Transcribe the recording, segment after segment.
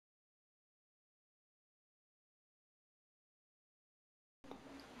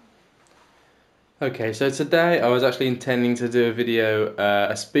Okay, so today I was actually intending to do a video,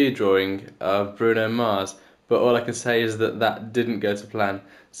 a speed drawing of Bruno Mars, but all I can say is that that didn't go to plan.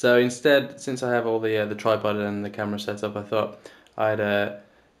 So instead, since I have all the tripod and the camera set up, I thought I'd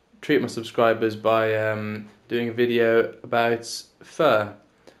treat my subscribers by doing a video about fur.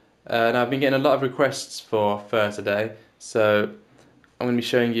 Now I've been getting a lot of requests for fur today, so I'm going to be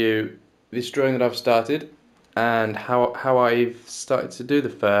showing you this drawing that I've started and how I've started to do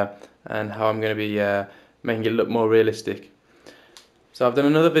the fur and how I'm going to be making it look more realistic. So I've done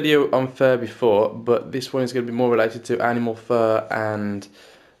another video on fur before, but this one is going to be more related to animal fur, and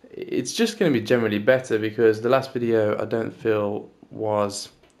it's just going to be generally better because the last video I don't feel was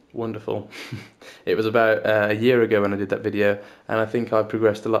wonderful. It was about a year ago when I did that video, and I think I've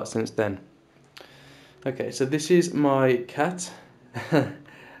progressed a lot since then. Okay, so this is my cat.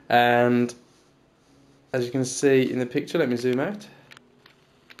 And as you can see in the picture, let me zoom out.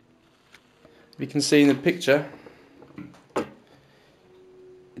 You can see in the picture,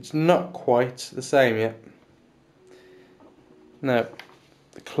 it's not quite the same yet. Now,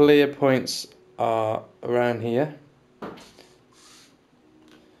 the clear points are around here.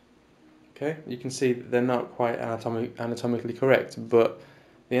 Okay, you can see that they're not quite anatomically correct, but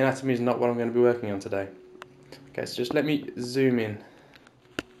the anatomy is not what I'm going to be working on today. Okay, so just let me zoom in.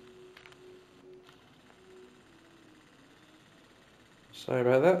 Sorry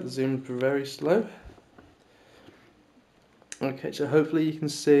about that, zoomed very slow. Okay, so hopefully you can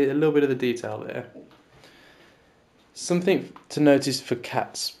see a little bit of the detail there. Something to notice for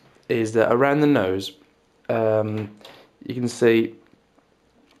cats is that around the nose, you can see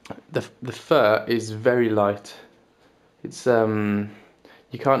the fur is very light. It's you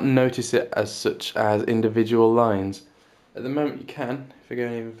can't notice it as such as individual lines. At the moment you can. If you're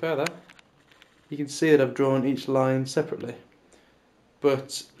going even further, you can see that I've drawn each line separately.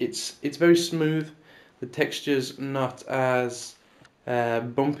 But it's very smooth. The texture's not as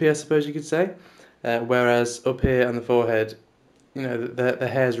bumpy, I suppose you could say. Whereas up here on the forehead, you know, the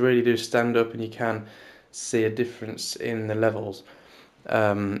hairs really do stand up, and you can see a difference in the levels.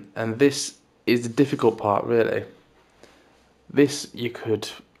 And this is the difficult part, really. This you could,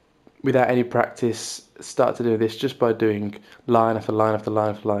 without any practice, start to do this just by doing line after line after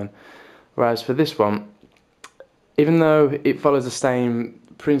line after line. Whereas for this one, even though it follows the same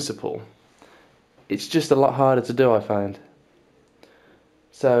principle, it's just a lot harder to do, I find.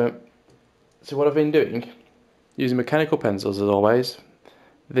 So what I've been doing, using mechanical pencils as always.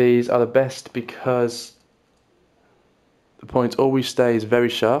 These are the best because the point always stays very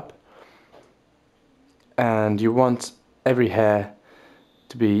sharp, and you want every hair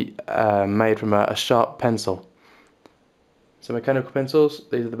to be made from a sharp pencil. So mechanical pencils,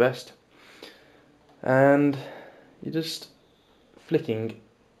 these are the best. And you're just flicking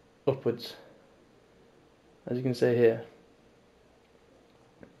upwards, as you can see here.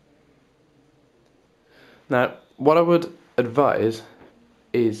 Now, what I would advise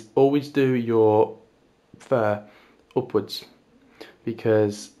is always do your fur upwards,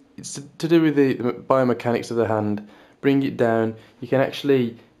 because it's to do with the biomechanics of the hand. Bring it down, you can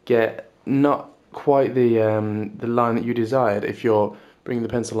actually get not quite the line that you desired if you're bringing the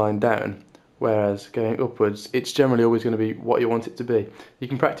pencil line down. Whereas going upwards, it's generally always going to be what you want it to be. You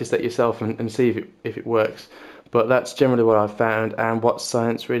can practice that yourself and see if it works, but that's generally what I've found and what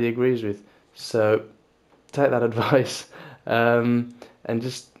science really agrees with. So take that advice, and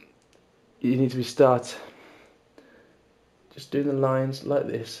just you need to start just doing the lines like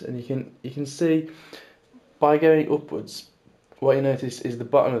this, and you can see by going upwards, what you notice is the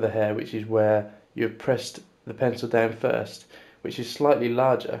bottom of the hair, which is where you've pressed the pencil down first, which is slightly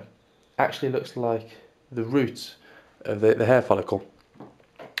larger. Actually looks like the root of the hair follicle.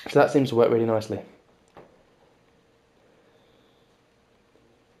 So that seems to work really nicely.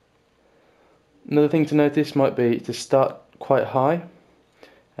 Another thing to notice might be to start quite high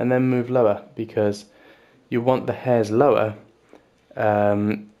and then move lower, because you want the hairs lower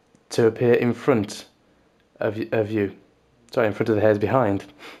to appear in front of you. Sorry, in front of the hairs behind.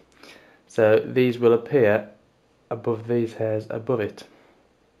 So these will appear above these hairs above it.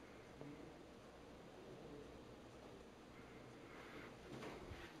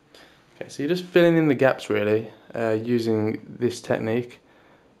 Okay, so you're just filling in the gaps really, using this technique,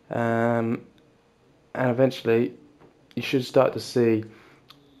 and eventually you should start to see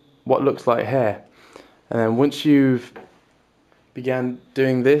what looks like hair. And then once you've began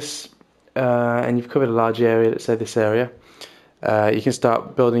doing this, and you've covered a large area, let's say this area, you can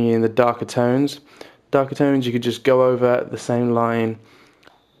start building in the darker tones. Darker tones you could just go over the same line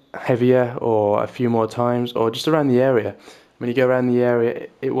heavier or a few more times, or just around the area. when you go around the area,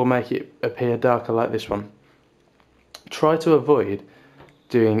 it will make it appear darker like this one. Try to avoid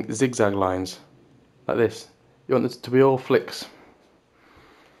doing zigzag lines like this. You want it to be all flicks.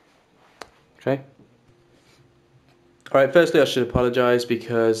 Okay. Alright, firstly I should apologise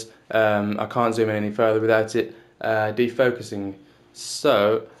because I can't zoom in any further without it defocusing.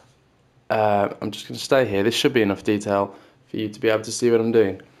 So I'm just going to stay here. This should be enough detail for you to be able to see what I'm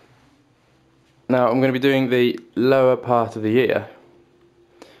doing. Now I'm going to be doing the lower part of the ear.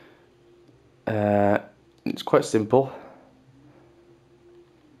 It's quite simple.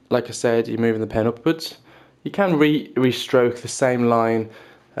 Like I said, you're moving the pen upwards. You can re-stroke the same line,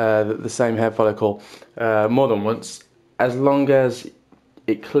 the same hair follicle more than once, as long as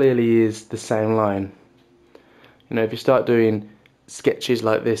it clearly is the same line. You know, if you start doing sketches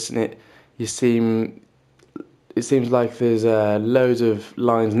like this and it seems like there's loads of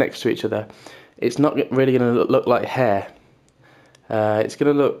lines next to each other, it's not really going to look like hair. It's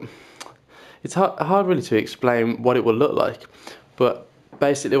going to look... It's hard really to explain what it will look like, but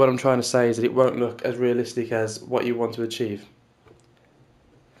basically what I'm trying to say is that it won't look as realistic as what you want to achieve.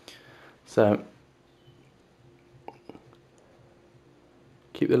 So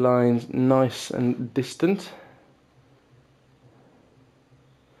keep the lines nice and distant.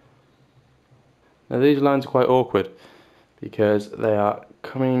 Now these lines are quite awkward because they are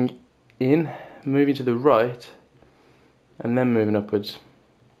coming in, moving to the right, and then moving upwards.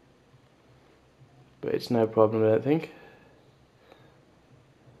 But it's no problem, I don't think.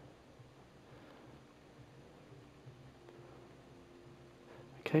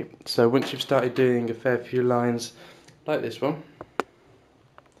 Okay, so once you've started doing a fair few lines like this one,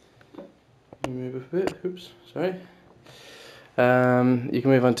 move a bit, oops, sorry. You can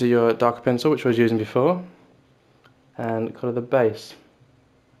move on to your darker pencil, which I was using before, and colour the base.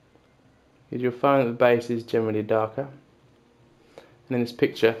 You'll find that the base is generally darker. And in this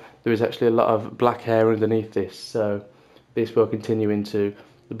picture, there is actually a lot of black hair underneath this, so this will continue into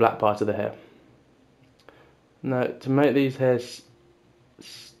the black part of the hair. Now, to make these hairs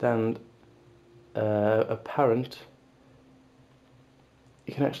stand apparent,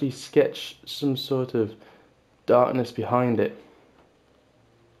 you can actually sketch some sort of darkness behind it.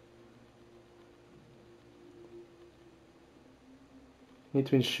 You need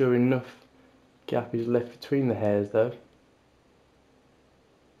to ensure enough gap is left between the hairs though.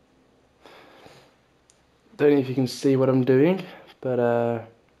 Don't know if you can see what I'm doing, but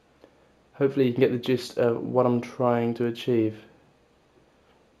hopefully you can get the gist of what I'm trying to achieve.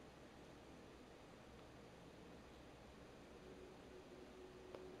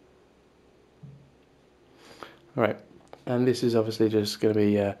 Alright, and this is obviously just going to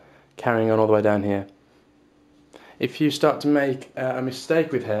be carrying on all the way down here. If you start to make a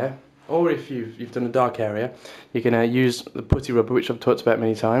mistake with hair, or if you've done a dark area, you can use the putty rubber, which I've talked about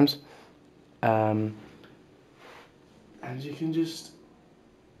many times, and you can just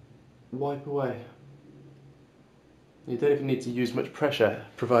wipe away. You don't even need to use much pressure,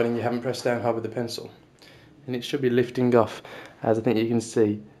 providing you haven't pressed down hard with the pencil, and it should be lifting off, as I think you can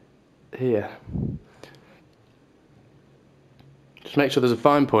see here. Just make sure there's a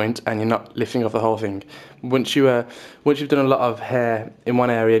fine point and you're not lifting off the whole thing. Once you've done a lot of hair in one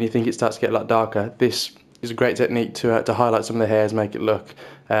area and you think it starts to get a lot darker, this is a great technique to highlight some of the hairs, make it look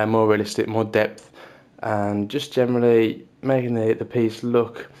more realistic, more depth, and just generally making the piece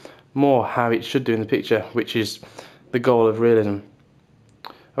look more how it should do in the picture, which is the goal of realism.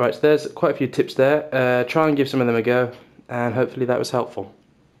 Alright, so there's quite a few tips there. Try and give some of them a go, and hopefully that was helpful.